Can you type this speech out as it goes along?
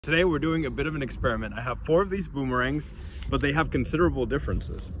Today we're doing a bit of an experiment. I have 4 of these boomerangs, but they have considerable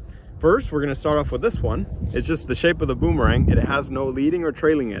differences. First, we're going to start off with this one. It's just the shape of the boomerang. It has no leading or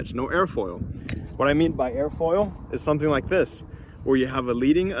trailing edge, no airfoil. What I mean by airfoil is something like this, where you have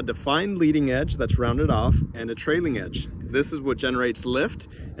a defined leading edge that's rounded off and a trailing edge. This is what generates lift,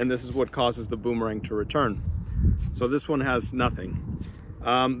 and this is what causes the boomerang to return. So this one has nothing.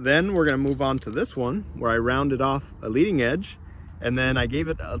 Then we're going to move on to this one, where I rounded off a leading edge, and then I gave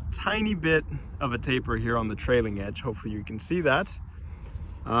it a tiny bit of a taper here on the trailing edge. Hopefully you can see that.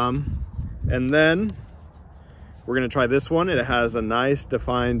 And then we're gonna try this one. It has a nice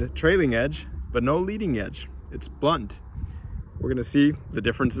defined trailing edge, but no leading edge. It's blunt. We're gonna see the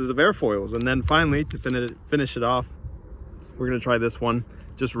differences of airfoils. And then finally, to finish it off, we're gonna try this one,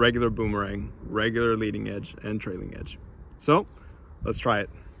 just regular boomerang, regular leading edge and trailing edge. So let's try it.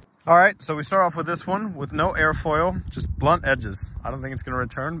 All right, so we start off with this one with no airfoil, just blunt edges. I don't think it's gonna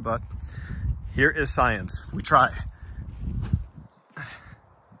return, but here is science. We try.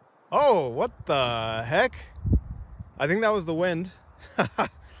 Oh, what the heck? I think that was the wind.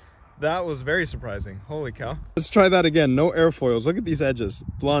 That was very surprising. Holy cow. Let's try that again. No airfoils. Look at these edges.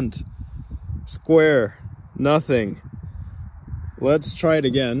 Blunt, square, nothing. Let's try it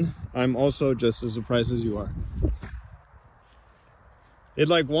again. I'm also just as surprised as you are. It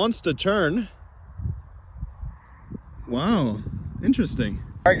like wants to turn. Wow, interesting.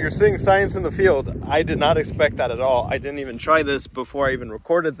 All right, you're seeing science in the field. I did not expect that at all. I didn't even try this before I even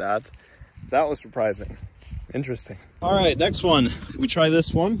recorded that. That was surprising. Interesting. All right, next one. We try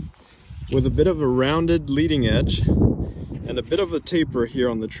this one with a bit of a rounded leading edge and a bit of a taper here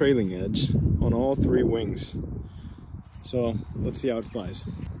on the trailing edge on all 3 wings. So let's see how it flies.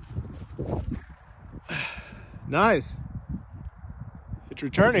 Nice. It's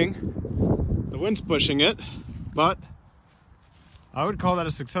returning. The wind's pushing it, but I would call that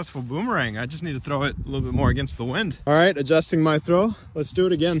a successful boomerang. I just need to throw it a little bit more against the wind. All right, adjusting my throw. Let's do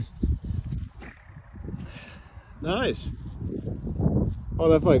it again. Nice. Oh,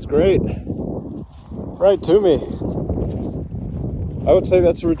 that flies great. Right to me. I would say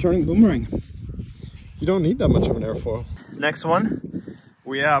that's a returning boomerang. You don't need that much of an airfoil. Next one,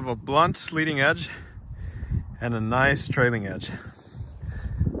 we have a blunt leading edge and a nice trailing edge.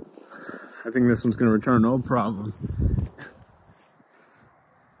 I think this one's gonna return no problem.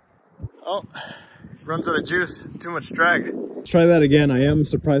 Oh, runs out of juice, too much drag. Let's try that again. I am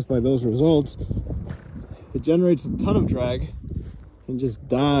surprised by those results. It generates a ton of drag and just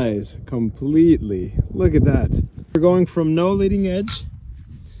dies completely. Look at that. We're going from no leading edge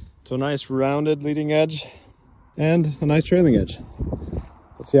to a nice rounded leading edge and a nice trailing edge.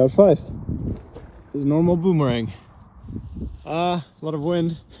 Let's see how it flies. This is a normal boomerang. A lot of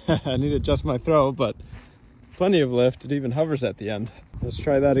wind. I need to adjust my throw, but plenty of lift. It even hovers at the end. Let's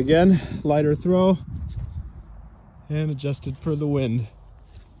try that again. Lighter throw and adjusted for the wind.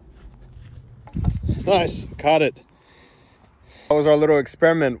 Nice, caught it. That was our little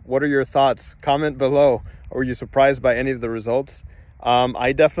experiment. What are your thoughts? Comment below. Were you surprised by any of the results?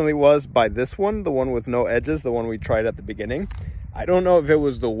 I definitely was by this one, the one with no edges, the one we tried at the beginning. I don't know if it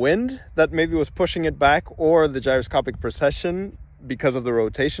was the wind that maybe was pushing it back or the gyroscopic precession because of the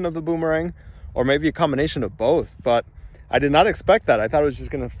rotation of the boomerang, or maybe a combination of both, but I did not expect that. I thought it was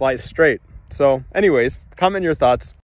just gonna fly straight. So anyways, comment your thoughts.